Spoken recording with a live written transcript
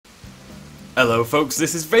Hello folks,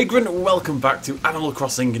 this is Vagrant, welcome back to Animal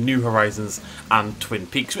Crossing New Horizons and Twin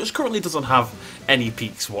Peaks, which currently doesn't have any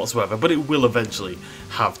peaks whatsoever, but it will eventually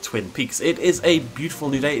have Twin Peaks. It is a beautiful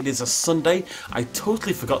new day, it is a Sunday. I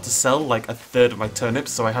totally forgot to sell like a third of my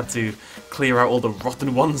turnips, so I had to clear out all the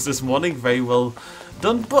rotten ones this morning. Very well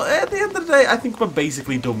done, but at the end of the day, I think we're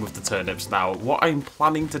basically done with the turnips now. What I'm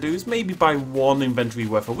planning to do is maybe buy one inventory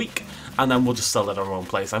worth a week, and then we'll just sell it at our own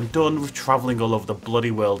place. I'm done with travelling all over the bloody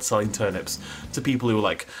world selling turnips to people who are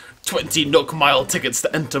like 20 Nook Mile tickets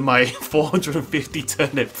to enter my 450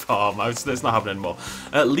 turnip farm. It's not happening anymore.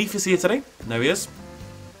 Leaf is here today. There he is.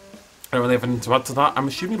 I don't really have anything to add to that. I'm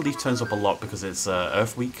assuming Leaf turns up a lot because it's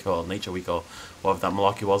Earth Week or Nature Week or whatever that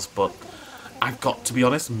malarkey was, but I've got to be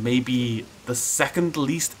honest, maybe the second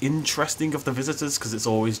least interesting of the visitors because it's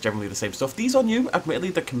always generally the same stuff. These are new,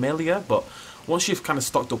 admittedly, the Camellia, but once you've kind of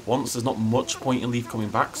stocked up once, there's not much point in Leaf coming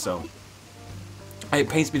back, so it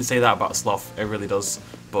pains me to say that about a sloth, it really does,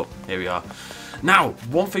 but here we are. Now,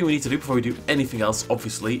 one thing we need to do before we do anything else,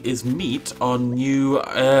 obviously, is meet our new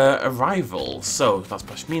arrival. So, that's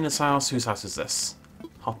Pashmina's house. Whose house is this?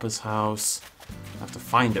 Hopper's house. I have to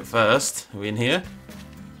find it first. Are we in here?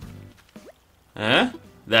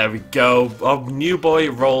 There we go. Our new boy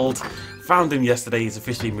rolled. Found him yesterday. He's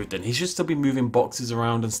officially moved in. He should still be moving boxes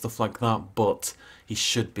around and stuff like that, but he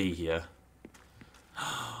should be here.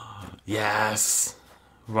 Yes.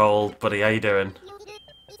 Rolled, buddy. How you doing?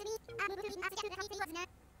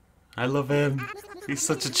 I love him. He's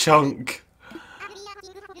such a chunk.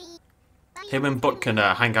 Him and Buck can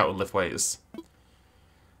hang out and lift weights.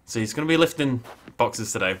 So he's going to be lifting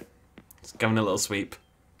boxes today. Just giving a little sweep.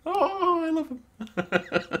 Oh, I love him.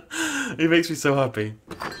 He makes me so happy.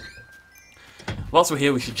 Whilst we're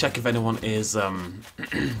here, we should check if anyone is...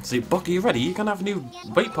 See, Buck, are you ready? You're going to have a new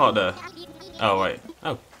weight partner. Oh, wait.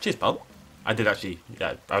 Oh, cheers, pal. I did actually...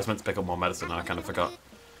 Yeah, I was meant to pick up more medicine and I kind of forgot.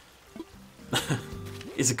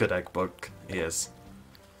 He's a good egg, Buck. He is.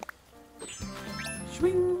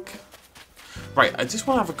 Swing. Right, I just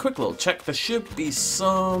want to have a quick little check. There should be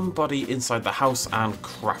somebody inside the house and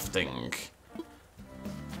crafting.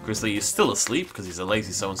 Grizzly is still asleep because he's a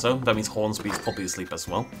lazy so-and-so. That means Hornsby's probably asleep as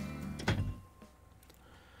well.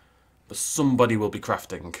 But somebody will be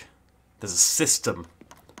crafting. There's a system.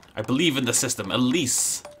 I believe in the system.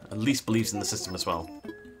 Elise believes in the system as well.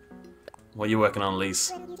 What are you working on,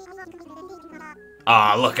 Elise?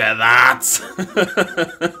 Ah, look at that!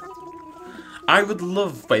 I would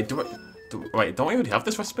love... Wait, wait, don't we already have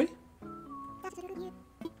this recipe?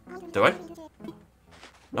 Do I?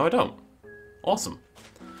 No, I don't. Awesome.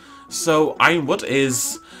 So, ironwood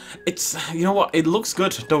is... It's... You know what? It looks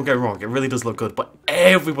good. Don't get me wrong. It really does look good. But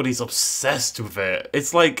everybody's obsessed with it.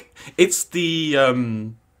 It's like... It's the...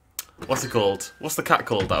 What's it called? What's the cat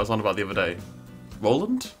called that I was on about the other day?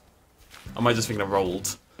 Roland? Am I just thinking of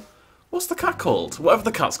Rolled? What's the cat called? Whatever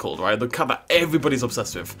the cat's called, right? The cat that everybody's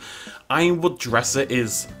obsessed with. Ironwood Dresser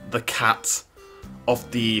is the cat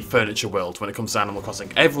of the furniture world when it comes to Animal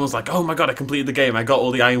Crossing. Everyone's like, oh my god, I completed the game. I got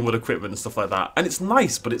all the ironwood equipment and stuff like that. And it's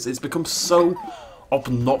nice, but it's become so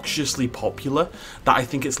obnoxiously popular that I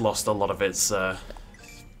think it's lost a lot of its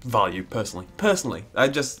value, personally.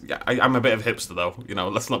 I'm a bit of a hipster, though. You know,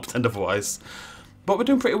 let's not pretend otherwise. But we're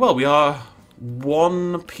doing pretty well. We are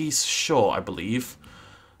one piece short, I believe.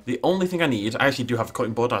 The only thing I need, I actually do have a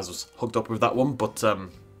cutting board, I was hooked up with that one, but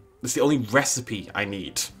it's the only recipe I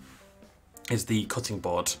need, is the cutting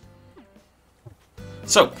board.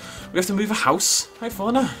 So, we have to move a house. Hi,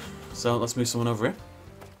 Fauna. So, let's move someone over here.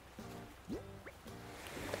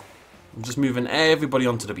 I'm just moving everybody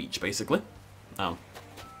onto the beach, basically. Oh,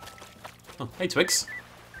 hey, Twigs.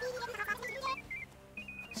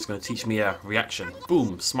 It's going to teach me a reaction.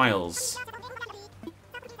 Boom, smiles.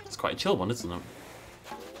 It's quite a chill one, isn't it?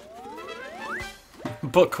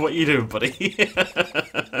 Buck, what are you doing, buddy?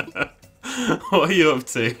 What are you up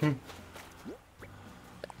to?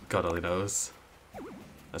 God only knows.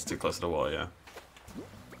 That's too close to the wall, yeah.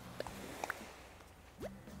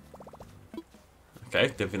 Okay,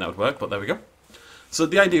 didn't think that would work, but there we go. So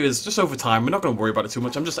the idea is, just over time, we're not going to worry about it too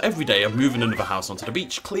much. I'm just, every day, I'm moving another house onto the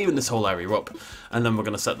beach, clearing this whole area up, and then we're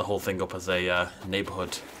going to set the whole thing up as a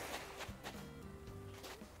neighbourhood.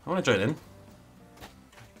 I want to join in.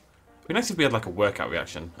 It'd be nice if we had like a workout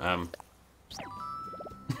reaction. I'm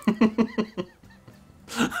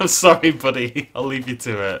sorry, buddy. I'll leave you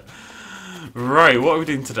to it. Right, what are we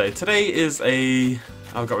doing today? Today is a...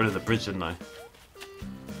 Oh, I got rid of the bridge, didn't I?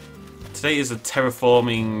 Today is a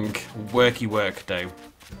terraforming, worky work day.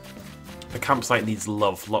 The campsite needs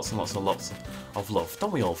love. Lots and lots of love.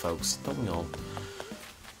 Don't we all, folks? Don't we all?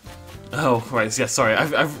 Oh, right, yeah, sorry.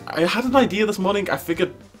 I had an idea this morning. I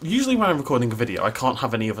figured usually when I'm recording a video, I can't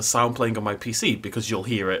have any other sound playing on my PC because you'll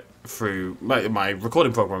hear it through my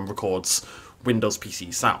recording program records Windows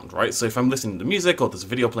PC sound, right? So if I'm listening to music or there's a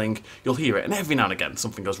video playing, you'll hear it, and every now and again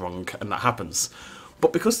something goes wrong and that happens.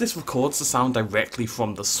 But because this records the sound directly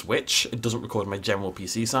from the Switch, it doesn't record my general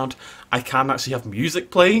PC sound, I can actually have music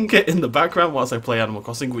playing in the background whilst I play Animal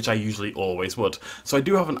Crossing, which I usually always would. So I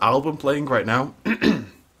do have an album playing right now.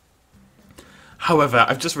 However,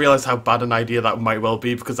 I've just realised how bad an idea that might well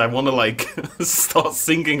be, because I want to, like, start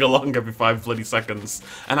singing along every 5 bloody seconds,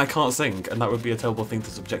 and I can't sing, and that would be a terrible thing to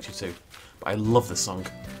subject you to. But I love this song.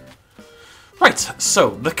 Right, so,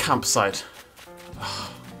 the campsite.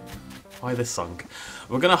 Why this song?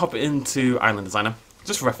 We're going to hop into Island Designer.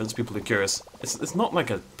 Just for reference, people who are curious. It's not like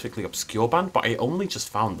a particularly obscure band, but I only just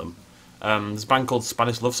found them. There's a band called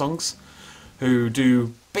Spanish Love Songs, who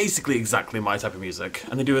do basically exactly my type of music,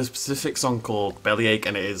 and they do a specific song called Bellyache,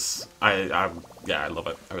 and it is, yeah, I love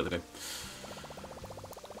it, I really do.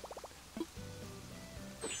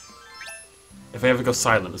 If I ever go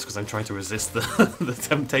silent, it's because I'm trying to resist the, the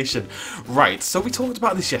temptation. Right, so we talked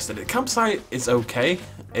about this yesterday. The campsite is okay,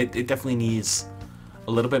 it definitely needs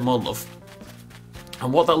a little bit more love.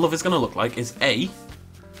 And what that love is going to look like is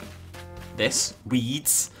this,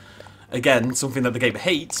 weeds. Again, something that the game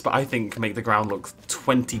hates, but I think make the ground look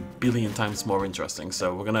 20 billion times more interesting.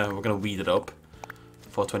 So we're gonna weed it up.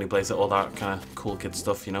 420 Blazer, all that kind of cool kid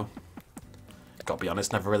stuff, you know. Gotta be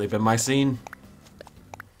honest, never really been my scene.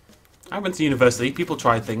 I went to university, people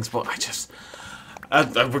tried things, but I just...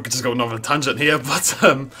 we're just going on a tangent here, but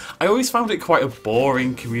I always found it quite a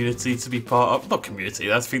boring community to be part of. Not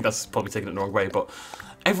community, I think that's probably taking it the wrong way, but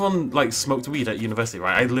everyone, like, smoked weed at university,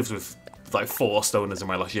 right? I lived with like 4 stoners in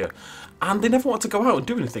my last year, and they never want to go out and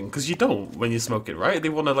do anything, because you don't when you smoke it, right? They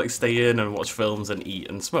want to like stay in and watch films and eat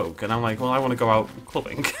and smoke, and I'm like, well, I want to go out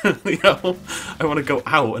clubbing. You know, I want to go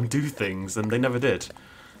out and do things, and they never did.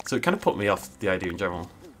 So it kind of put me off the idea in general.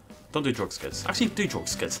 Don't do drugs, kids. Actually, do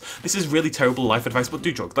drugs, kids. This is really terrible life advice, but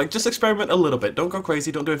do drugs. Like, just experiment a little bit. Don't go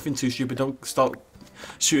crazy, don't do anything too stupid, don't start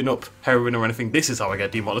shooting up heroin or anything. This is how I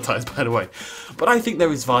get demonetized, by the way. But I think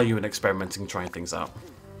there is value in experimenting and trying things out.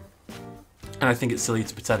 And I think it's silly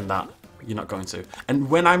to pretend that you're not going to. And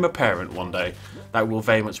when I'm a parent one day, that will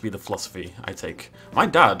very much be the philosophy I take. My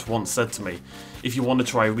dad once said to me, if you want to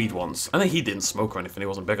try weed once, and he didn't smoke or anything, he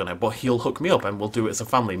wasn't big on it, but he'll hook me up and we'll do it as a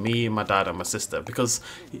family, me, my dad and my sister, because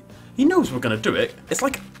he knows we're going to do it. It's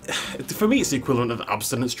like, for me it's the equivalent of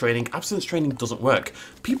abstinence training. Abstinence training doesn't work.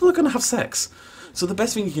 People are going to have sex. So the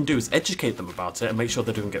best thing you can do is educate them about it and make sure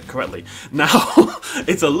they're doing it correctly. Now,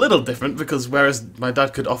 it's a little different, because whereas my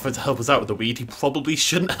dad could offer to help us out with the weed, he probably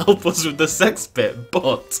shouldn't help us with the sex bit,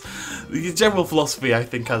 but the general philosophy I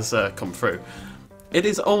think has come through. It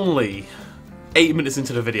is only 8 minutes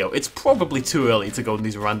into the video. It's probably too early to go on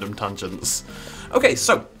these random tangents. Okay,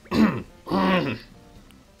 so, I'm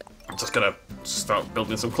just gonna start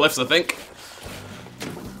building some cliffs, I think.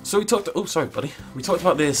 So we talked... Oh, sorry, buddy. We talked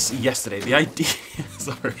about this yesterday. The idea...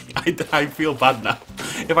 Sorry, I feel bad now.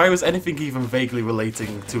 If I was anything even vaguely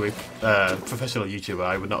relating to a professional YouTuber,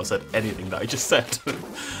 I would not have said anything that I just said.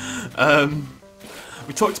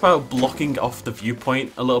 We talked about blocking off the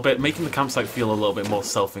viewpoint a little bit, making the campsite feel a little bit more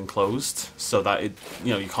self-enclosed, so that it,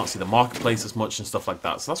 you know, you can't see the marketplace as much and stuff like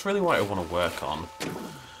that. So that's really what I want to work on.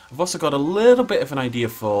 I've also got a little bit of an idea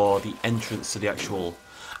for the entrance to the actual...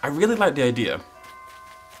 I really like the idea...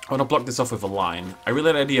 I want to block this off with a line. I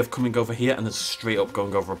really like the idea of coming over here and then straight up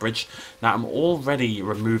going over a bridge. Now, I'm already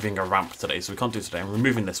removing a ramp today, so we can't do it today. I'm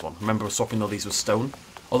removing this one. Remember, we're swapping all these with stone?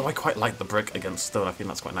 Although I quite like the brick against stone. I think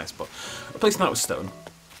that's quite nice, but replacing that with stone.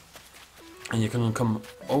 And you're going to come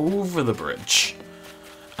over the bridge.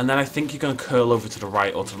 And then I think you're going to curl over to the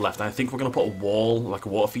right or to the left. And I think we're going to put a wall, like a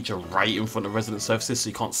water feature, right in front of resident surfaces so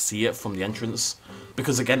you can't see it from the entrance.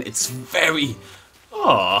 Because, again, it's very...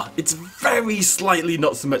 it's very slightly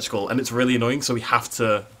not symmetrical, and it's really annoying, so we have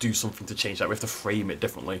to do something to change that. We have to frame it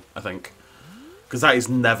differently, I think. Because that is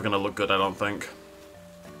never going to look good, I don't think.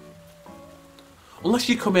 Unless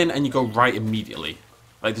you come in and you go right immediately.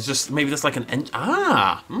 Like, there's just, maybe there's like an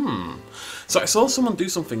So I saw someone do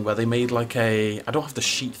something where they made like a, I don't have the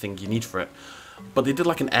sheet thing you need for it, but they did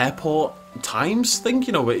like an airport times thing,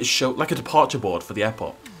 you know, where it showed like a departure board for the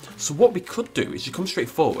airport. So what we could do is you come straight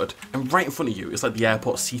forward, and right in front of you is like the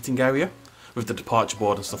airport seating area with the departure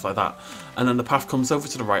board and stuff like that. And then the path comes over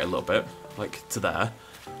to the right a little bit, like to there.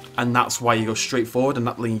 And that's why you go straight forward, and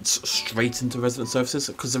that leads straight into resident services,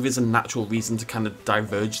 because there is a natural reason to kind of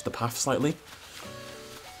diverge the path slightly.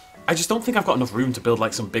 I just don't think I've got enough room to build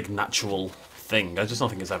like some big natural thing. I just don't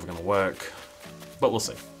think it's ever going to work. But we'll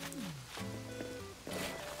see.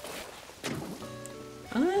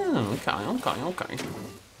 Okay.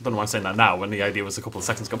 Don't know why I'm saying that now when the idea was a couple of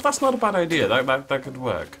seconds ago, but that's not a bad idea. That could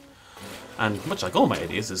work. And much like all my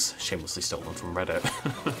ideas, is shamelessly stolen from Reddit.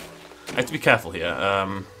 I have to be careful here.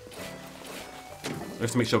 We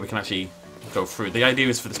have to make sure we can actually go through. The idea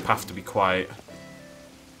is for this path to be quite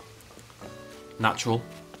natural.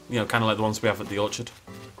 You know, kind of like the ones we have at the orchard.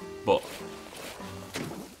 But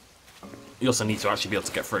you also need to actually be able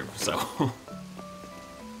to get through, so...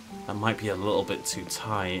 That might be a little bit too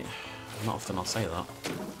tight. Not often I'll say that.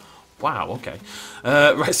 Wow, okay.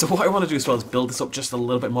 Right, so what I want to do as well is build this up just a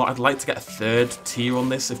little bit more. I'd like to get a third tier on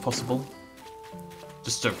this, if possible.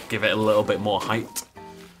 Just to give it a little bit more height.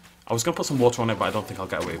 I was going to put some water on it, but I don't think I'll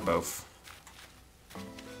get away with both.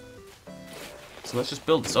 So let's just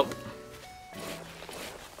build this up.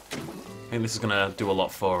 I think this is going to do a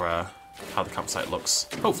lot for how the campsite looks.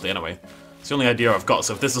 Hopefully, anyway. It's the only idea I've got,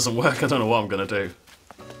 so if this doesn't work, I don't know what I'm going to do.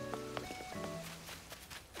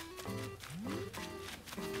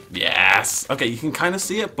 Yes! Okay, you can kind of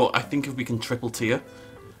see it, but I think if we can triple tier,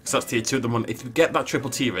 because that's tier 2 at the moment, if we get that triple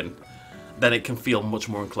tier in, then it can feel much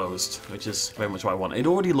more enclosed, which is very much what I want. It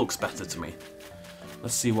already looks better to me.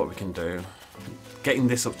 Let's see what we can do. Getting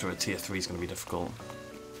this up to a tier 3 is going to be difficult.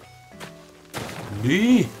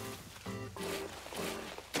 Me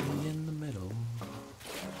in the middle.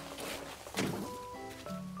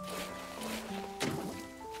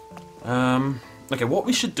 Okay, what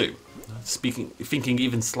we should do, thinking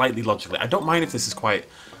even slightly logically, I don't mind if this is quite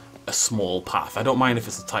a small path. I don't mind if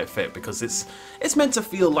it's a tight fit, because it's meant to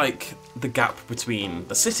feel like the gap between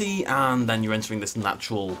the city and then you're entering this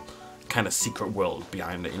natural kind of secret world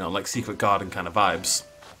behind it, you know, like Secret Garden kind of vibes.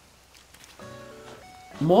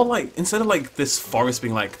 More like, instead of like this forest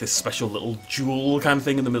being like this special little jewel kind of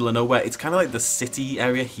thing in the middle of nowhere, it's kind of like the city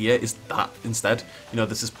area here is that instead. You know,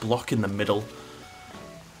 there's this block in the middle,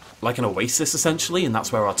 like an oasis essentially, and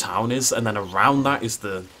that's where our town is, and then around that is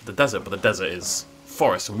the desert, but the desert is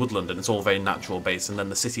forest and woodland, and it's all very natural based, and then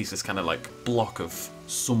the city's this kind of like block of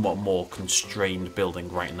somewhat more constrained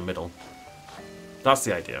building right in the middle. That's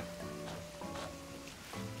the idea.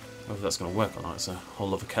 Whether that's going to work or not, it's a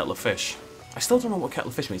whole other kettle of fish. I still don't know what kettle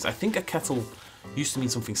of fish means. I think a kettle used to mean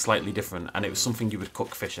something slightly different, and it was something you would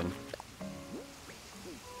cook fish in.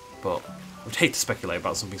 But I would hate to speculate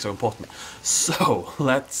about something so important. So,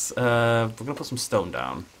 let's... we're going to put some stone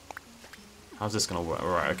down. How's this going to work?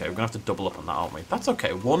 Right, okay, we're going to have to double up on that, aren't we? That's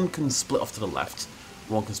okay. One can split off to the left.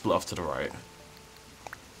 One can split off to the right.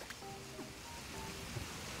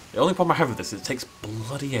 The only problem I have with this is it takes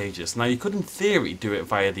bloody ages. Now, you could, in theory, do it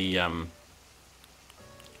via the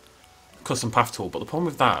custom path tool, but the problem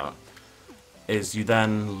with that is you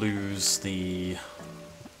then lose the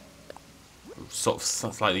sort of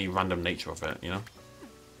slightly random nature of it, you know?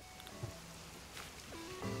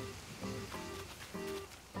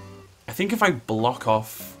 I think if I block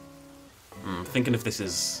off... thinking if this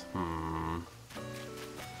is...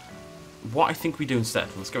 what I think we do instead,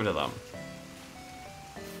 let's get rid of that.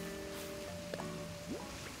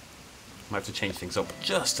 Might have to change things up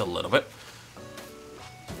just a little bit.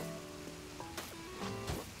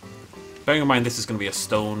 Bearing in mind this is going to be a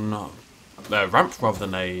stone ramp rather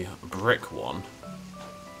than a brick one.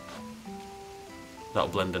 That'll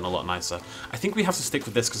blend in a lot nicer. I think we have to stick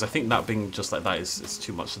with this because I think that being just like that is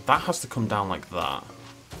too much. So that has to come down like that.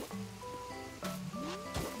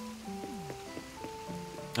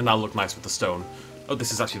 And that'll look nice with the stone. Oh,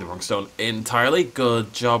 this is actually the wrong stone entirely.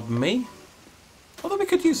 Good job, me. Although we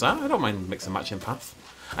could use that. I don't mind mix and matching path.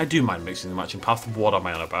 I do mind mixing and matching path. What am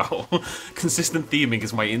I on about? Consistent theming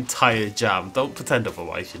is my entire jam. Don't pretend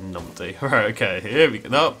otherwise, you numpty. Right, okay, here we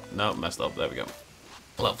go. No, messed up. There we go.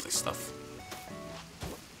 Lovely stuff.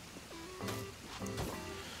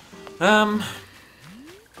 I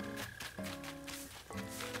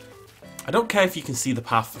don't care if you can see the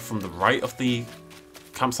path from the right of the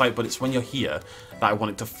campsite, but it's when you're here that I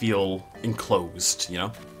want it to feel enclosed, you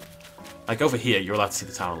know? Like over here, you're allowed to see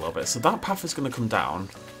the town a little bit. So that path is going to come down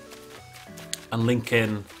and link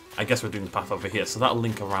in. I guess we're doing the path over here, so that'll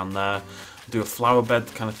link around there. Do a flower bed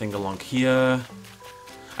kind of thing along here.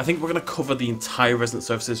 I think we're going to cover the entire resident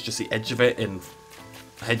surfaces, just the edge of it, in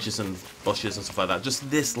hedges and bushes and stuff like that. Just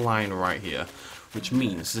this line right here, which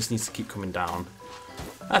means this needs to keep coming down.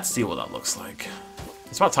 Let's see what that looks like.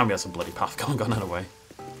 It's about time we have some bloody path going on anyway.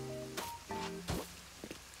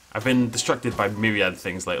 I've been distracted by myriad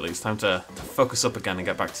things lately. It's time to focus up again and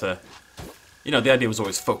get back to... You know, the idea was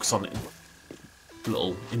always focus on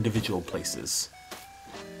little individual places.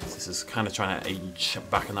 So this is kind of trying to age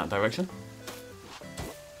back in that direction.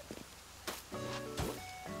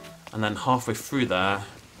 And then halfway through there...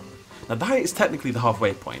 Now that is technically the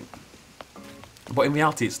halfway point. But in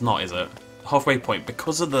reality, it's not, is it? Halfway point,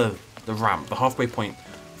 because of the ramp, the halfway point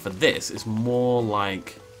for this is more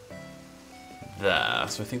like there.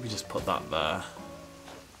 So I think we just put that there.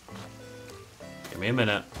 Give me a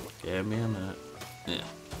minute. Give me a minute. Yeah.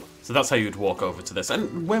 So that's how you'd walk over to this.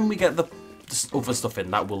 And when we get the other stuff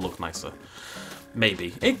in, that will look nicer.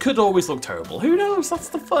 Maybe. It could always look terrible. Who knows? That's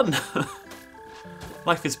the fun.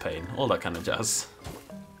 Life is pain. All that kind of jazz.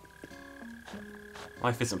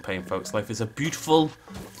 Life isn't pain, folks. Life is a beautiful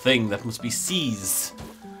thing that must be seized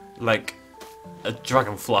like a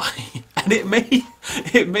dragonfly. And it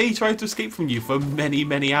may try to escape from you for many,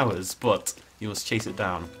 many hours, but you must chase it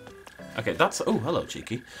down. Okay, that's... Oh, hello,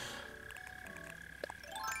 cheeky.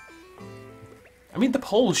 I mean, the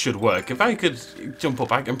pole should work. If I could jump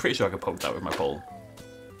up, I'm pretty sure I could poke that with my pole.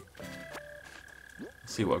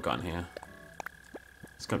 Let's see what I've got in here.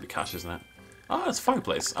 It's going to be cash, isn't it? Oh, it's a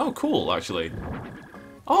fireplace. Oh, cool, actually.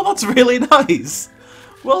 Oh, that's really nice.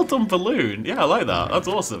 Well done, balloon. Yeah, I like that. That's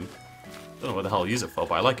awesome. Don't know what the hell I'll use it for,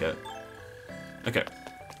 but I like it. Okay.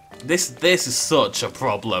 This is such a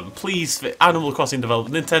problem. Please, Animal Crossing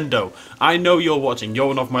development, Nintendo, I know you're watching. You're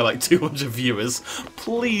one of my, like, 200 viewers.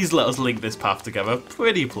 Please let us link this path together.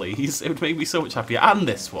 Pretty please. It would make me so much happier. And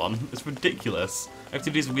this one. It's ridiculous. I have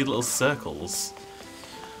to do these weird little circles.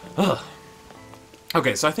 Ugh.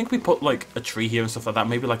 Okay, so I think we put, like, a tree here and stuff like that.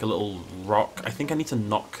 Maybe, like, a little rock. I think I need to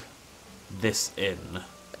knock this in.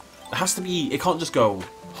 It has to be... It can't just go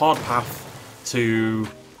hard path to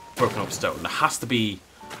broken up stone. There has to be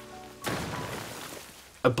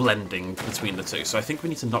a blending between the two. So I think we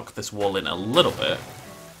need to knock this wall in a little bit.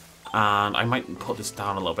 And I might put this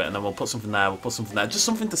down a little bit. And then we'll put something there. We'll put something there. Just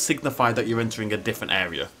something to signify that you're entering a different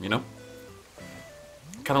area, you know?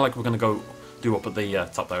 Kind of like we're going to go do up at the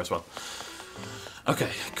top there as well.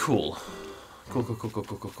 Okay, cool. Cool.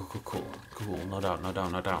 No doubt.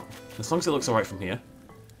 As long as it looks alright from here,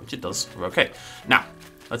 which it does, we're okay. Now,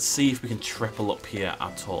 let's see if we can triple up here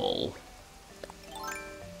at all.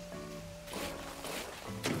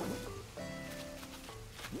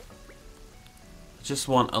 Just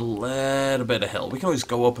want a little bit of hill. We can always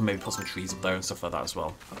go up and maybe put some trees up there and stuff like that as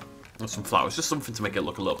well. Or some flowers, just something to make it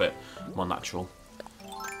look a little bit more natural.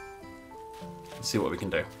 Let's see what we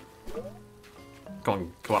can do.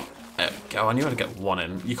 Come on. There we go. I knew how to get one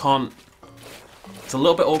in. You can't... It's a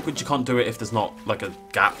little bit awkward. You can't do it if there's not, like, a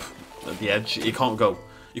gap at the edge. You can't go...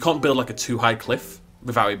 You can't build, like, a too high cliff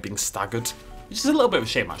without it being staggered. Which is a little bit of a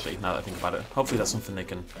shame, actually, now that I think about it. Hopefully that's something they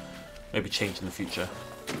can maybe change in the future.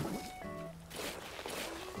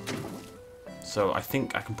 So I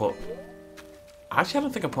think I can put... Actually, I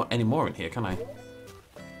don't think I put any more in here, can I?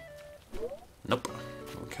 Nope.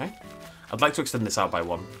 Okay. I'd like to extend this out by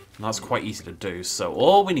one. And that's quite easy to do, so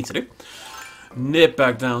all we need to do... Nip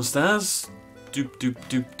back downstairs.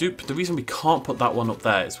 Doop. The reason we can't put that one up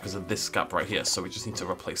there is because of this gap right here, so we just need to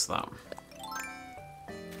replace that.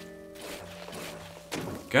 There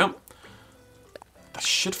we go. That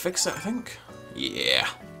should fix it, I think. Yeah.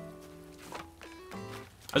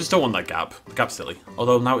 I just don't want that gap. The gap's silly.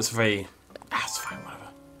 Although now it's very... Ah, it's fine, whatever.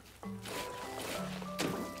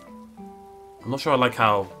 I'm not sure I like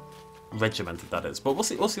how regimented that is, but we'll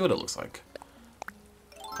see what it looks like.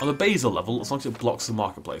 On the basil level, as long as it blocks the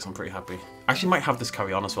marketplace, I'm pretty happy. I actually might have this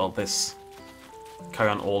carry on as well. This carry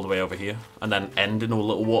on all the way over here, and then end in a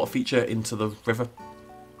little water feature into the river.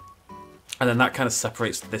 And then that kind of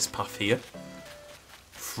separates this path here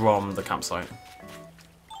from the campsite.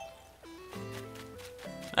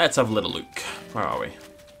 Let's have a little look. Where are we?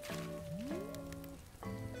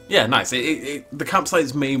 Yeah, nice. The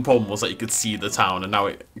campsite's main problem was that you could see the town, and now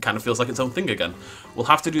it kind of feels like its own thing again. We'll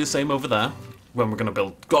have to do the same over there, when we're going to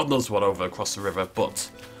build God knows what over across the river, but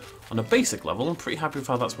on a basic level, I'm pretty happy with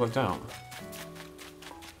how that's worked out.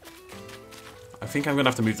 I think I'm going to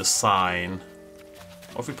have to move the sign.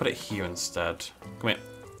 Or if we put it here instead. Come here.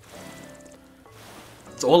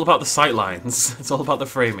 It's all about the sight lines. It's all about the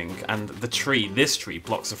framing. And the tree, this tree,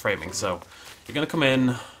 blocks the framing. So you're going to come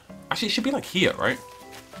in... Actually, it should be like here, right?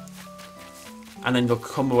 And then you'll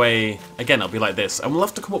come away... Again, it'll be like this. And we'll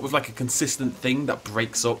have to come up with like a consistent thing that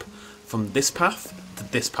breaks up from this path to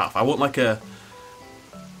this path. I want like a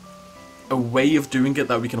way of doing it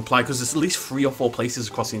that we can apply, because there's at least 3 or 4 places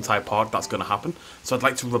across the entire park that's going to happen. So I'd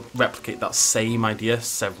like to replicate that same idea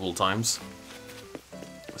several times.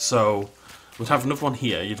 So we'd have another one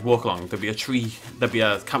here. You'd walk along. There'd be a tree. There'd be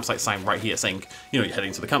a campsite sign right here saying, you know, you're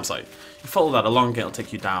heading to the campsite. You follow that along, it'll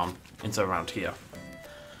take you down into around here.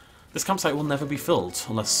 This campsite will never be filled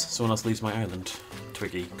unless someone else leaves my island.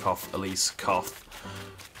 Twiggy, cough, Elise, cough.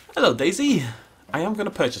 Hello, Daisy. I am going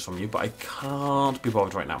to purchase from you, but I can't be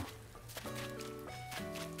bothered right now.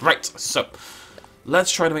 Right, so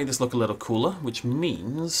Let's try to make this look a little cooler, which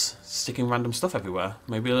means sticking random stuff everywhere.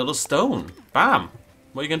 Maybe a little stone. Bam!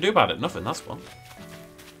 What are you going to do about it? Nothing, that's one.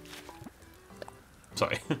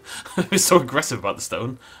 Sorry. I was so aggressive about the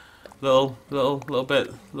stone. Little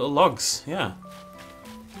logs, yeah.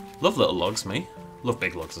 Love little logs, me. Love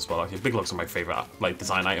big logs as well, actually. Big logs are my favourite, like,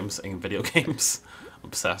 design items in video games.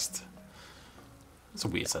 Obsessed. That's a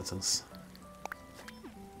weird sentence.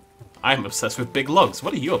 I'm obsessed with big logs.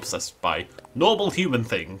 What are you obsessed by? Normal human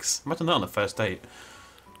things. Imagine that on a first date.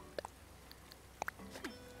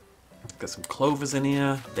 Got some clovers in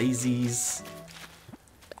here. Daisies.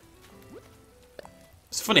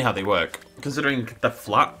 It's funny how they work. Considering they're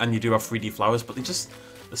flat and you do have 3D flowers, but they just...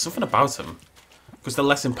 There's something about them. Because they're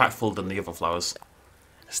less impactful than the other flowers.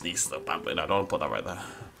 Sneeze so badly. No, I don't want to put that right there.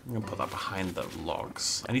 I'm going to put that behind the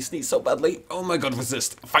logs. And he sneezed so badly. Oh my god,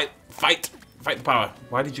 resist. Fight! Fight! Fight the power.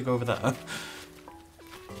 Why did you go over there?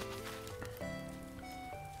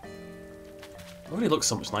 It already looks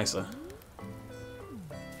so much nicer.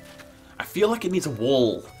 I feel like it needs a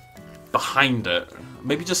wall behind it.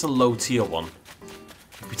 Maybe just a low tier one.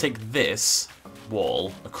 If we take this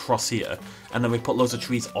wall across here, and then we put loads of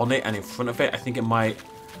trees on it and in front of it, I think it might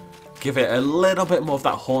give it a little bit more of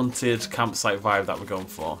that haunted campsite vibe that we're going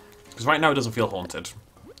for. Because right now it doesn't feel haunted.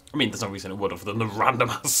 I mean, there's no reason it would other than the random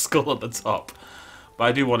ass skull at the top. But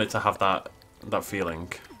I do want it to have that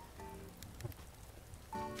feeling.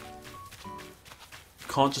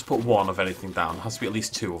 Can't just put one of anything down. It has to be at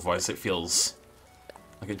least two, otherwise it feels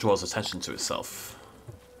like it draws attention to itself.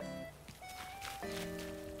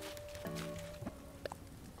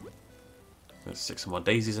 Let's stick some more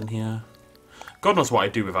daisies in here. God knows what I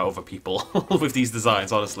do without other people with these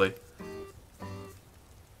designs, honestly.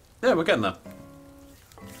 Yeah, we're getting there.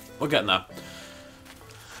 We're getting there.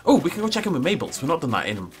 Oh, we can go check in with Mabel's. We've not done that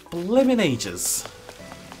in blimmin' ages.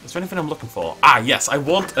 Is there anything I'm looking for? Ah, yes, I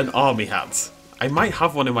want an army hat. I might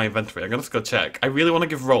have one in my inventory. I'm gonna have to go check. I really want to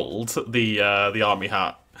give Roald the army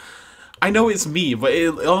hat. I know it's me, but it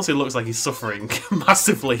honestly looks like he's suffering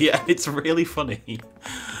massively. Yeah, it's really funny.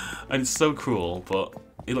 And it's so cool, but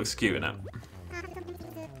he looks cute in it.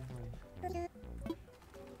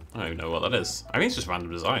 I don't even know what that is. I think it's just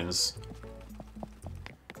random designs.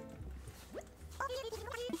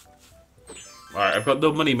 Alright, I've got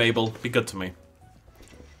no money, Mabel. Be good to me.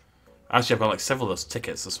 Actually, I've got like several of those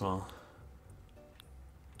tickets as well.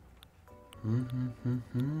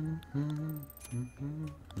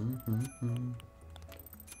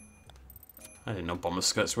 I didn't know bomber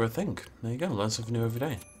skirts were a thing. There you go, learn something new every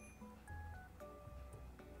day.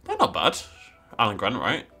 They're not bad. Alan Grant,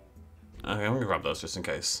 right? Okay, I'm gonna grab those just in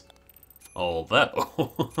case.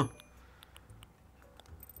 Although...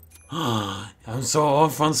 I'm so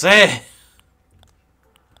français!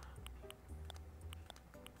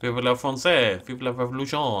 Vive la français! Vive la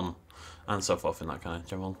révolution! And so forth in that kind of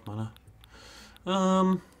general manner.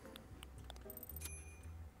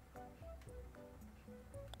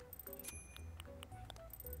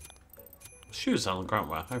 Shoes Alan Grant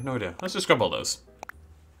wear? I have no idea. Let's just grab all those.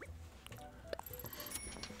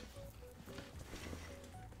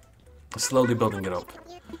 Slowly building it up.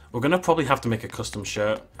 We're gonna probably have to make a custom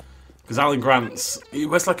shirt. Because Alan Grant's, he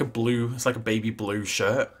wears like a blue, it's like a baby blue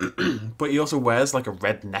shirt. But he also wears like a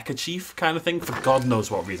red neckerchief kind of thing, for God knows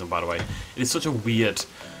what reason, by the way. It is such a weird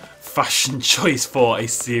fashion choice for a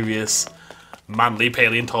serious, manly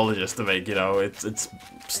paleontologist to make, you know. It's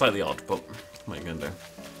slightly odd, but what are you gonna do?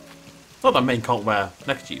 Not that men can't wear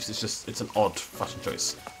neckerchiefs, it's an odd fashion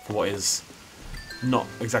choice for what is not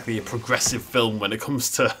exactly a progressive film when it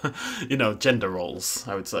comes to, you know, gender roles,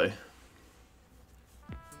 I would say.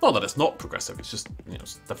 Not that it's not progressive, it's just, you know,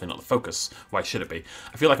 it's definitely not the focus. Why should it be?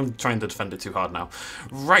 I feel like I'm trying to defend it too hard now.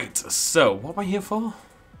 Right, so, what am I here for?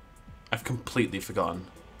 I've completely forgotten.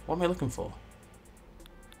 What am I looking for?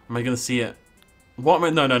 Am I going to see it? What am I...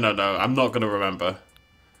 No, I'm not going to remember.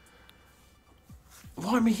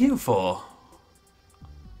 What am I here for?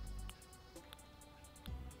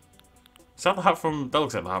 Is that the hat from... That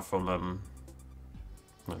looks like the hat from,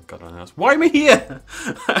 Oh God, I know. Why am I here?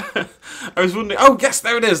 I was wondering... Oh, yes,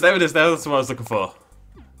 there it is, that's what I was looking for.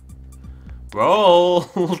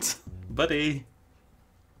 Rolled! Buddy.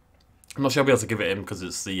 I'm not sure I'll be able to give it in because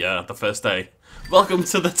it's the first day. Welcome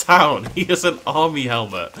to the town! Here's an army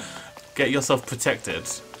helmet. Get yourself protected.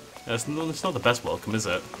 It's not the best welcome, is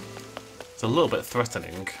it? It's a little bit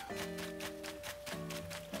threatening.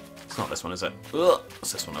 It's not this one, is it? Ugh,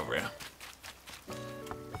 it's this one over here.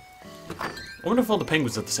 I wonder if all the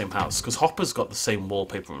penguins are at the same house, because Hopper's got the same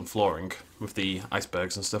wallpaper and flooring with the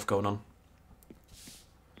icebergs and stuff going on.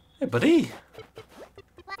 Hey, buddy!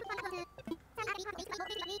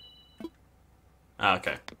 Ah,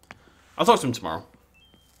 okay. I'll talk to him tomorrow.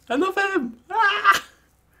 I love him! Ah!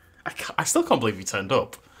 I still can't believe he turned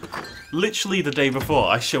up. Literally the day before,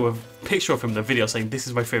 I show a picture of him in the video saying, this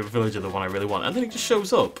is my favourite villager, the one I really want. And then he just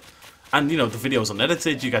shows up. And, you know, the video's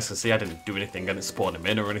unedited. You guys can see I didn't do anything. I didn't spawn him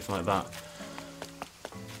in or anything like that.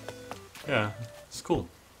 Yeah, it's cool.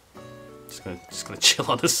 Just gonna chill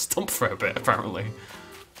on a stump for a bit, apparently.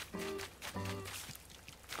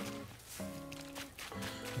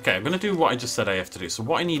 Okay, I'm gonna do what I just said I have to do. So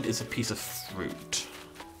what I need is a piece of fruit.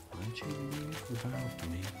 Why'd you leave without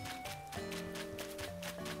me?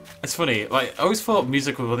 It's funny, like, I always thought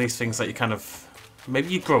music was one of these things that you kind of... Maybe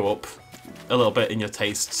you grow up a little bit in your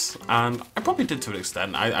tastes, and I probably did to an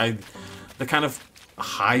extent. The kind of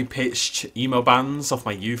high-pitched emo bands of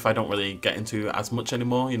my youth I don't really get into as much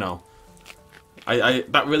anymore, you know.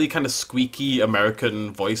 That really kind of squeaky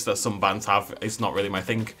American voice that some bands have is not really my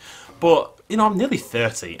thing. But, you know, I'm nearly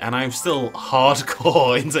 30, and I'm still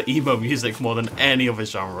hardcore into emo music more than any other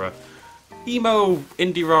genre. Emo,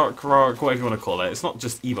 indie rock, whatever you want to call it. It's not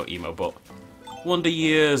just emo, but Wonder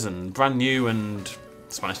Years and Brand New and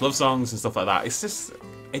Spanish love songs and stuff like that. It's just,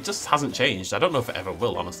 it just hasn't changed. I don't know if it ever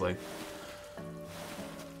will, honestly.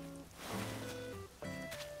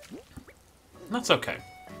 And that's okay.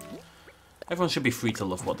 Everyone should be free to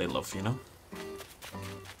love what they love, you know?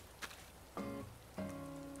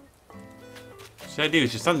 So the idea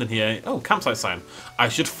is you're standing here. Oh, campsite sign. I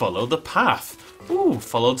should follow the path. Ooh,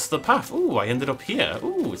 followed the path. Ooh, I ended up here.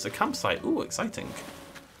 Ooh, it's a campsite. Ooh, exciting.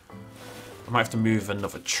 I might have to move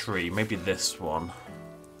another tree. Maybe this one.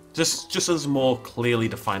 Just as a more clearly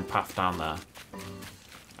defined path down there.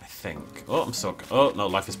 I think. Oh, I'm stuck. Oh, no,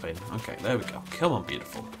 life is pain. Okay, there we go. Come on,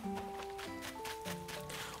 beautiful.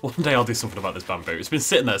 One day I'll do something about this bamboo. It's been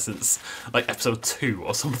sitting there since, like, episode 2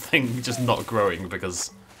 or something, just not growing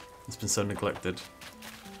because it's been so neglected.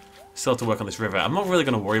 Still have to work on this river. I'm not really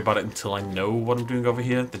going to worry about it until I know what I'm doing over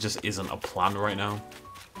here. There just isn't a plan right now.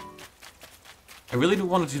 I really do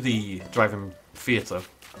want to do the driving theatre,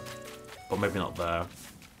 but maybe not there.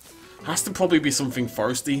 Has to probably be something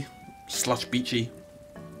foresty / beachy.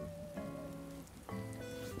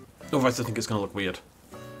 Otherwise I think it's going to look weird.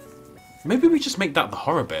 Maybe we just make that the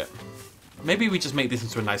horror bit. Maybe we just make this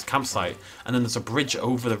into a nice campsite, and then there's a bridge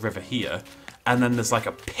over the river here, and then there's like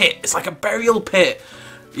a pit. It's like a burial pit.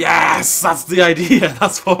 Yes, that's the idea.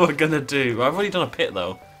 That's what we're gonna do. I've already done a pit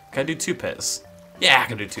though. Can I do 2 pits? Yeah, I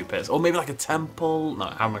can do 2 pits. Or maybe like a temple. No,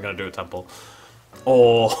 how am I gonna do a temple?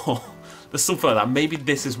 Or there's something like that. Maybe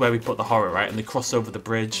this is where we put the horror, right? And they cross over the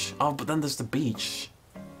bridge. Oh, but then there's the beach.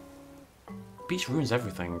 Beach ruins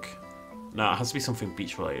everything. No, it has to be something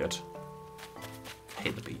beach related. I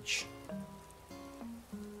hate the beach.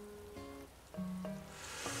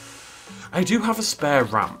 I do have a spare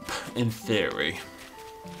ramp, in theory.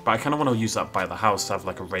 But I kind of want to use that by the house to have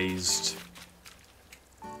like a raised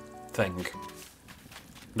thing.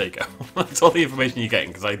 There you go. That's all the information you're getting,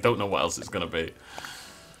 because I don't know what else it's going to be.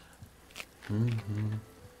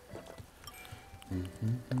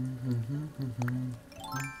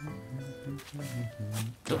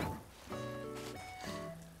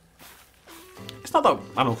 It's not that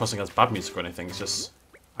Animal Crossing has bad music or anything, it's just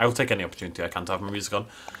I will take any opportunity I can to have my music on.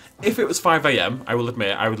 If it was 5 AM, I will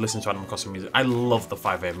admit, I would listen to Animal Crossing music. I love the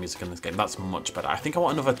 5 AM music in this game. That's much better. I think I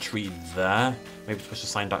want another tree there. Maybe push the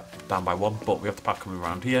sign down by 1, but we have the path coming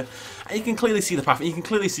around here. And you can clearly see the path, and you can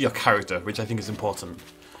clearly see your character, which I think is important.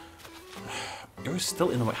 You're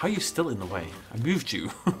still in the way. How are you still in the way? I moved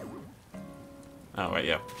you. Oh, right,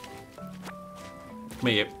 yeah. Come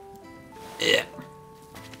here. Yeah.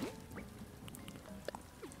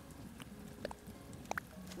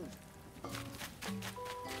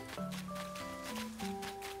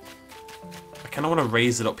 I kind of want to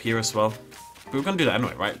raise it up here as well. But we're going to do that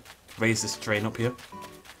anyway, right? Raise this drain up here.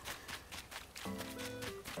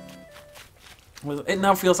 Well, it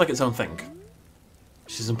now feels like its own thing.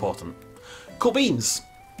 Which is important. Cool beans!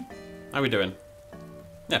 How are we doing?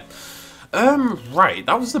 Yeah. Right,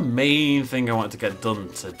 that was the main thing I wanted to get done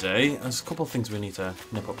today. There's a couple of things we need to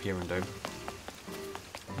nip up here and do.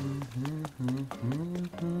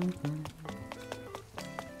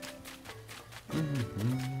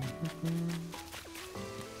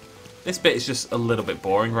 This bit is just a little bit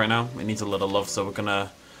boring right now. It needs a little love, so we're going to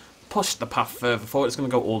push the path further forward. It's going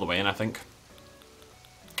to go all the way in, I think.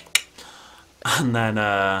 And then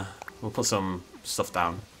we'll put some stuff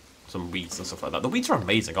down. Some weeds and stuff like that. The weeds are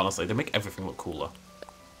amazing, honestly. They make everything look cooler.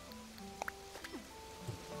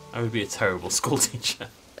 I would be a terrible school teacher.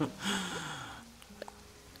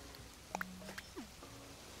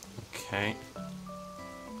 Okay.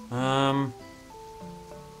 I'm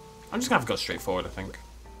just going to have to go straight forward, I think.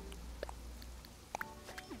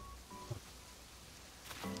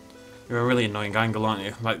 You're a really annoying angle, aren't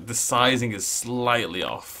you? Like, the sizing is slightly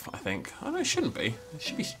off, I think. Oh, no, it shouldn't be. It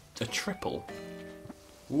should be a triple.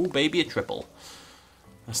 Ooh, baby, a triple.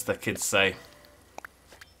 As the kids say.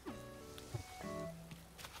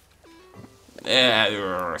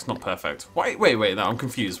 Yeah, it's not perfect. Wait, no, I'm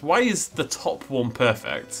confused. Why is the top one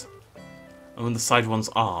perfect? And when the side ones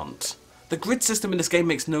aren't? The grid system in this game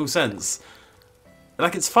makes no sense.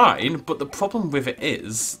 Like, it's fine, but the problem with it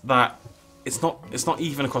is that it's not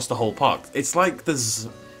even across the whole park. It's like there's...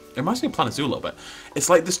 It reminds me of Planet Zoo a little bit. It's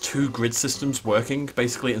like there's two grid systems working,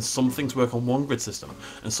 basically, and some things work on one grid system,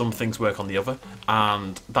 and some things work on the other,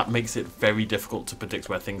 and that makes it very difficult to predict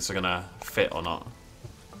where things are going to fit or not.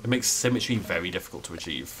 It makes symmetry very difficult to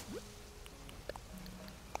achieve.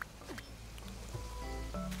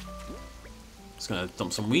 Just going to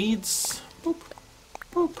dump some weeds. Boop,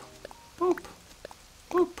 boop, boop,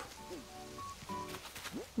 boop.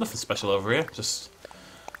 Nothing special over here, just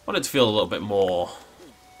want it to feel a little bit more...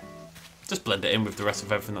 Just blend it in with the rest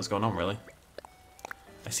of everything that's going on, really.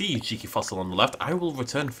 I see you, cheeky fossil on the left. I will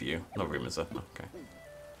return for you. No room, is there? Okay.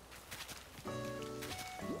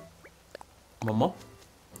 One more.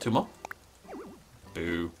 Two more.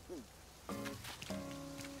 Boo.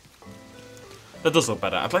 That does look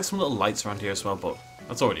better. I'd like some little lights around here as well, but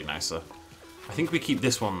that's already nicer. I think we keep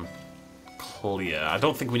this one clear. I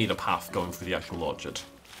don't think we need a path going through the actual orchard.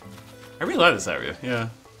 I really like this area, yeah.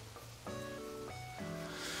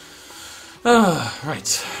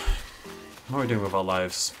 Right. What are we doing with our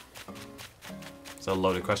lives? It's a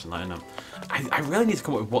loaded question, that, isn't it? I really need to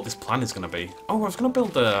come up with what this plan is going to be. Oh, I was going to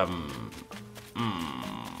build I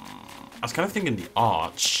was kind of thinking the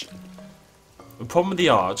arch. The problem with the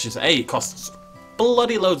arch is A, it costs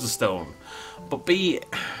bloody loads of stone. But B,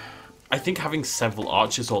 I think having several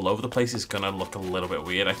arches all over the place is going to look a little bit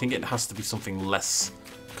weird. I think it has to be something less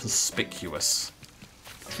conspicuous.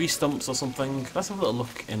 Tree stumps or something. Let's have a little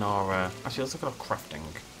look in our... actually, let's look at our crafting.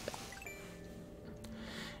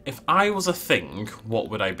 If I was a thing, what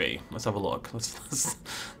would I be? Let's have a look. Let's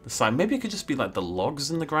decide. Maybe it could just be like the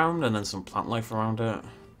logs in the ground and then some plant life around it.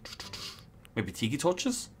 Maybe tiki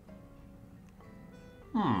torches?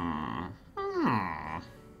 That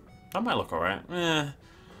might look alright.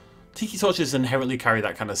 Tiki torches inherently carry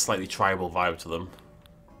that kind of slightly tribal vibe to them.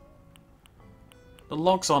 The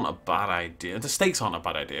logs aren't a bad idea. The stakes aren't a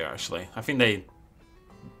bad idea, actually. I think they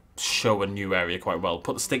show a new area quite well.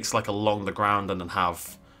 Put the stakes like along the ground and then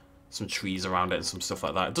have some trees around it and some stuff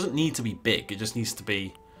like that. It doesn't need to be big. It just needs to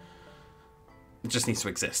be... It just needs to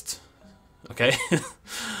exist. Okay?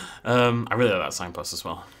 I really like that signpost as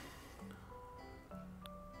well.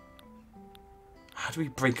 How do we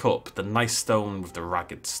break up the nice stone with the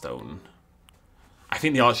ragged stone? I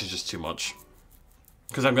think the arch is just too much.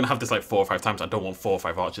 Because I'm going to have this like 4 or 5 times. I don't want 4 or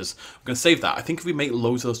 5 arches. I'm going to save that. I think if we make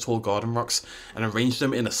loads of those tall garden rocks and arrange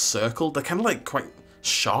them in a circle, they're kind of like quite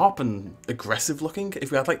sharp and aggressive looking.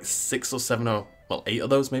 If we had like 6 or 7 or, well, 8 of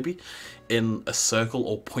those maybe, in a circle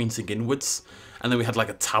or pointing inwards, and then we had like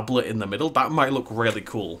a tablet in the middle, that might look really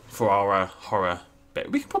cool for our horror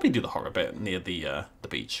bit. We can probably do the horror bit near the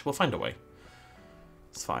beach. We'll find a way.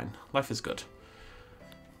 It's fine. Life is good.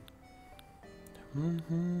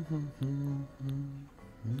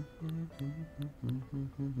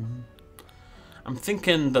 I'm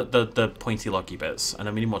thinking that the pointy loggy bits, and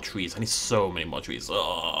I need more trees. I need so many more trees.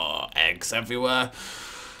 Oh, eggs everywhere.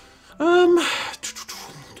 I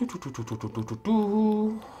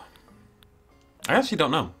actually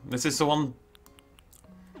don't know. This is the one.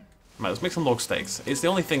 Right, let's make some log steaks. It's the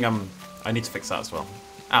only thing I need to fix that as well.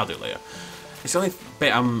 I'll do it later. It's the only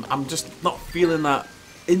bit I'm just not feeling that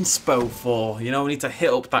inspo for. You know, we need to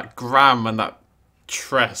hit up that gram and that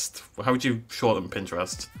trest. How would you shorten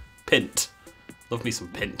Pinterest? Pint. Love me some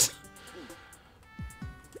pint.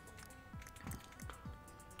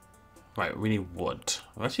 Right, we need wood.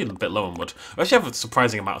 We're actually a bit low on wood. We actually have a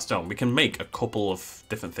surprising amount of stone. We can make a couple of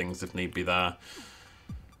different things if need be there.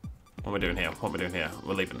 What are we doing here? What are we doing here?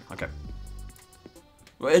 We're leaving. Okay.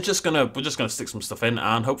 We're just gonna stick some stuff in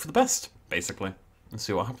and hope for the best, basically, and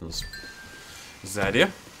see what happens. This is the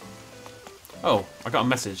idea. Oh, I got a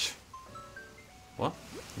message. What?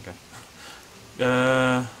 Okay.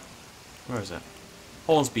 Where is it?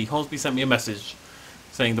 Hornsby. Hornsby sent me a message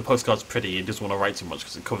saying the postcard's pretty. He doesn't want to write too much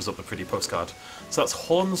because it covers up the pretty postcard. So that's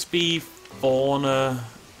Hornsby, Fauna,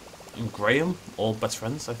 and Graham, all best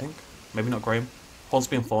friends, I think. Maybe not Graham.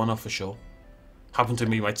 Hornsby and Fauna for sure. Happen to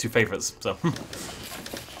be my 2 favourites, so...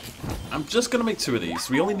 I'm just going to make 2 of these.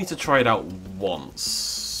 We only need to try it out once.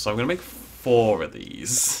 So I'm going to make 4 of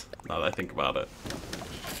these, now that I think about it.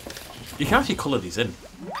 You can actually colour these in.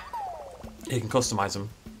 You can customise them,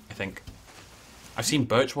 I think. I've seen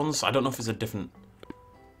birch ones. I don't know if it's a different...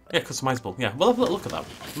 Yeah, customizable. Yeah, we'll have a little look at that.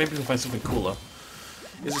 Maybe we can find something cooler.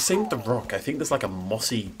 It's the same with the rock. I think there's like a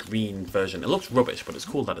mossy green version. It looks rubbish, but it's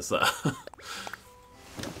cool that it's there.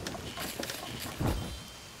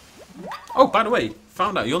 Oh, by the way,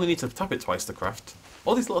 found out you only need to tap it twice to craft.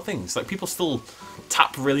 All these little things. Like, people still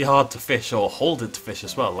tap really hard to fish or hold it to fish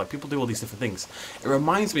as well. Like, people do all these different things. It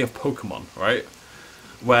reminds me of Pokemon, right?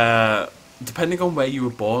 Where, depending on where you were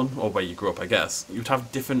born, or where you grew up, I guess, you'd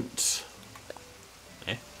have different...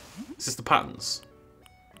 Eh? Is this the patterns?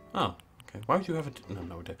 Oh, okay. Why would you have a...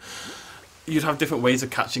 No idea. You'd have different ways of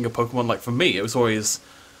catching a Pokemon. Like, for me, it was always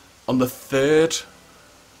on the third...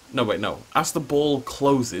 No, wait, no. As the ball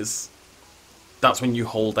closes... That's when you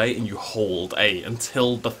hold A, and you hold A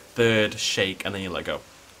until the third shake, and then you let go.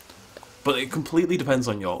 But it completely depends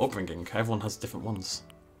on your upbringing. Everyone has different ones.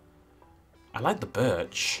 I like the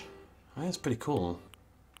birch. That's pretty cool.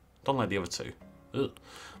 Don't like the other two. Ugh.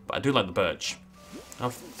 But I do like the birch. I'll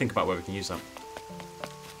think about where we can use that.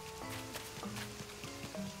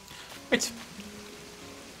 Right.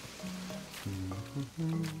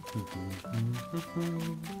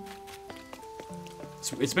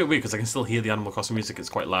 It's a bit weird because I can still hear the Animal Crossing music, it's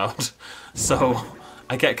quite loud. So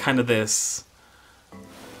I get kind of this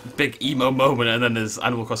big emo moment and then there's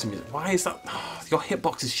Animal Crossing music. Why is that? Oh, your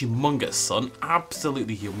hitbox is humongous, son.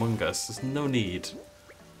 Absolutely humongous. There's no need.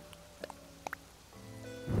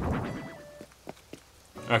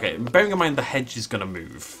 Okay, bearing in mind the hedge is going to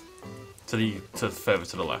move to further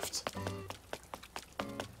to the left.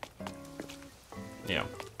 Yeah.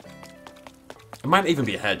 It might even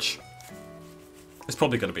be a hedge. It's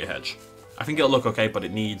probably going to be a hedge. I think it'll look okay, but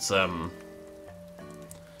it needs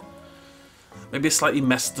maybe a slightly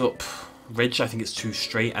messed up ridge. I think it's too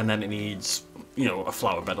straight, and then it needs, you know, a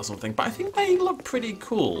flower bed or something. But I think they look pretty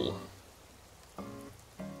cool.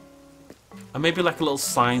 And maybe like a little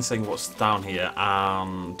sign saying what's down here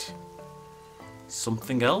and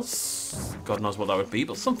something else. God knows what that would be,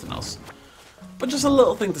 but something else. But just a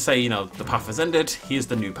little thing to say, you know, the path has ended. Here's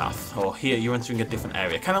the new path, or here you're entering a different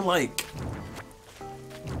area. Kind of like.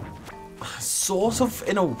 Sort of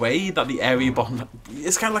in a way that the area behind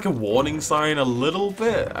it's kind of like a warning sign a little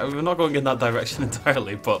bit. We're not going in that direction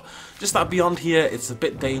entirely, but just that beyond here it's a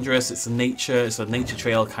bit dangerous. It's a nature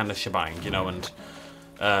trail kind of shebang, you know, and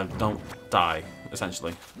don't die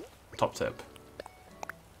essentially. Top tip.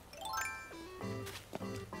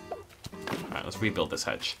 Alright, let's rebuild this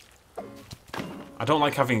hedge. I don't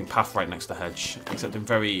like having path right next to hedge, except in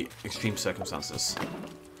very extreme circumstances.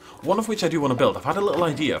 One of which I do want to build. I've had a little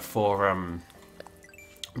idea for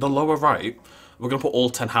the lower right. We're going to put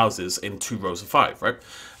all 10 houses in 2 rows of 5, right?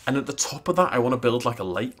 And at the top of that, I want to build like a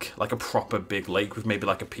lake, like a proper big lake with maybe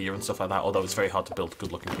like a pier and stuff like that. Although it's very hard to build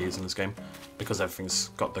good-looking piers in this game because everything's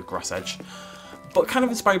got the grass edge. But kind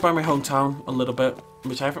of inspired by my hometown a little bit,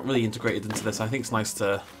 which I haven't really integrated into this. I think it's nice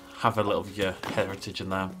to have a little of your heritage in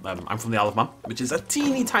there. I'm from the Isle of Man, which is a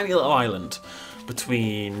teeny tiny little island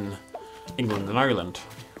between England and Ireland.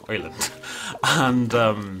 And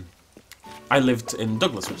I lived in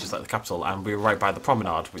Douglas, which is like the capital, and we were right by the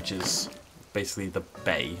promenade, which is basically the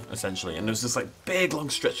bay, essentially. And there was this like big long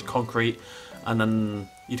stretch of concrete, and then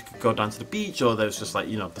you could go down to the beach, or there was just like,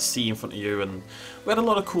 you know, the sea in front of you, and we had a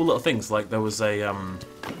lot of cool little things. Like there was there's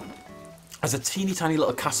a teeny tiny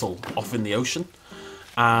little castle off in the ocean,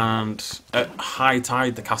 and at high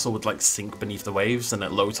tide the castle would like sink beneath the waves, and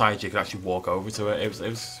at low tide you could actually walk over to it. It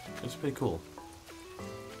was pretty cool.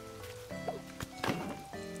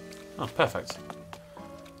 Oh, perfect.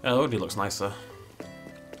 Yeah, it already looks nicer.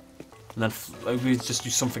 And then we just do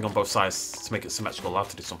something on both sides to make it symmetrical. I'll have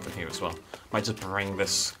to do something here as well. Might just bring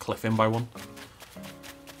this cliff in by 1.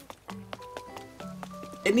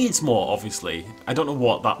 It needs more, obviously. I don't know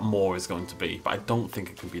what that more is going to be, but I don't think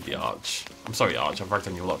it can be the arch. I'm sorry, Arch, I've ragged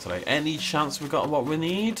on you a lot today. Any chance we've got what we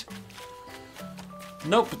need?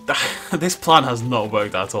 Nope. This plan has not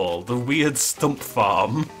worked at all. The weird stump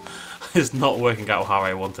farm is not working out how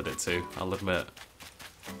I wanted it to, I'll admit.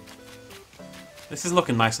 This is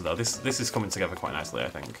looking nicer though. This is coming together quite nicely, I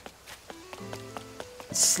think.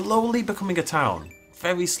 It's slowly becoming a town.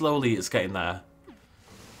 Very slowly it's getting there.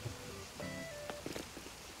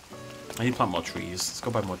 I need to plant more trees. Let's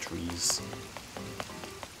go buy more trees.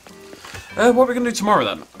 What are we going to do tomorrow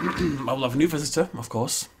then? I will have a new visitor, of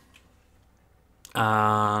course.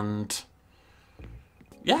 And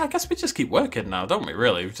yeah, I guess we just keep working now, don't we,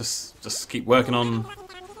 really? We just keep working on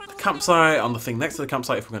the campsite, on the thing next to the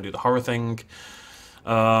campsite if we're going to do the horror thing.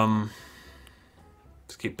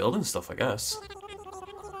 Just keep building stuff, I guess.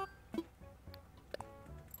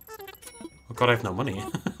 Oh god, I have no money.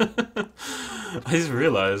 I just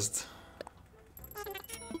realised.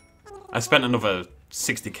 I spent another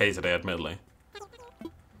 60k today, admittedly.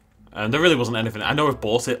 And there really wasn't anything. I know I've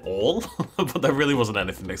bought it all, but there really wasn't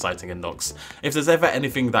anything exciting in Nooks. If there's ever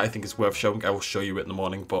anything that I think is worth showing, I will show you it in the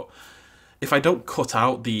morning. But if I don't cut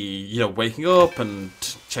out the, you know, waking up and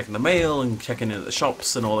checking the mail and checking in at the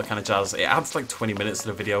shops and all that kind of jazz, it adds like 20 minutes to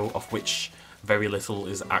the video, of which very little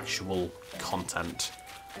is actual content.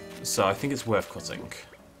 So I think it's worth cutting.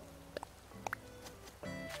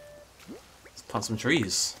 Let's plant some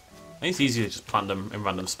trees. I think it's easier to just plant them in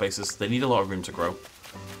random spaces. They need a lot of room to grow.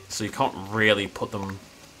 So you can't really put them...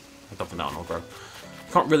 I don't think that one will grow.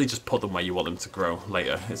 You can't really just put them where you want them to grow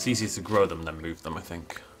later. It's easier to grow them than move them, I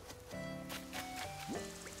think.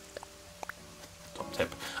 Top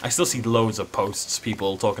tip. I still see loads of posts,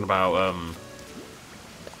 people talking about...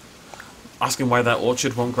 asking why their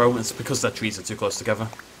orchard won't grow. It's because their trees are too close together.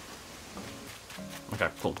 Okay,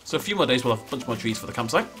 cool. So a few more days we'll have a bunch more trees for the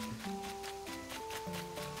campsite.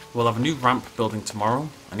 We'll have a new ramp building tomorrow.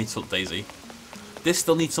 I need to sort Daisy. This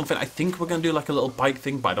still needs something. I think we're going to do like a little bike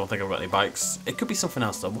thing, but I don't think I've got any bikes. It could be something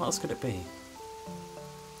else though. What else could it be?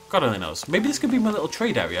 God only knows. Maybe this could be my little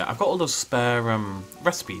trade area. I've got all those spare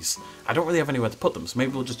recipes. I don't really have anywhere to put them, so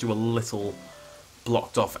maybe we'll just do a little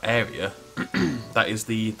blocked off area. That is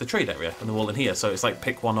the trade area, and they're all in here. So it's like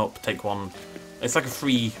pick one up, take one. It's like a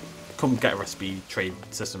free come get a recipe trade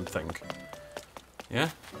system thing. Yeah?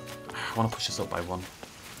 I want to push this up by one.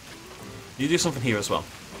 You do something here as well.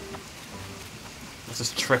 Let's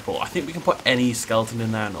just triple. I think we can put any skeleton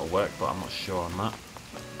in there and it'll work, but I'm not sure on that.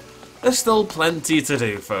 There's still plenty to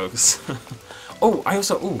do, folks. Oh, I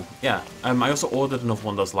also ordered another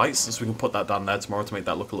one of those lights, so we can put that down there tomorrow to make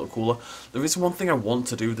that look a little cooler. There is one thing I want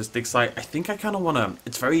to do with this dig site. I think I kind of want to...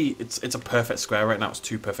 It's a perfect square right now. It's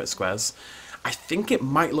two perfect squares. I think it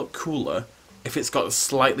might look cooler if it's got a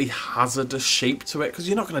slightly hazardous shape to it, because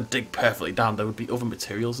you're not going to dig perfectly down. There would be other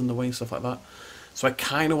materials in the way and stuff like that. So I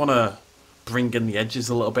kind of want to bring in the edges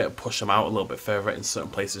a little bit and push them out a little bit further in certain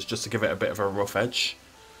places just to give it a bit of a rough edge.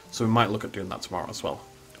 So we might look at doing that tomorrow as well,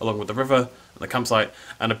 along with the river and the campsite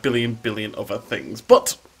and a billion other things.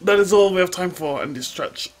 But that is all we have time for in this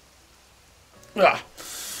stretch.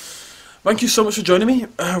 Thank you so much for joining me.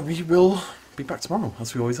 We will be back tomorrow,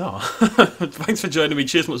 as we always are. Thanks for joining me.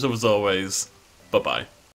 Cheers much love as always. Bye-bye.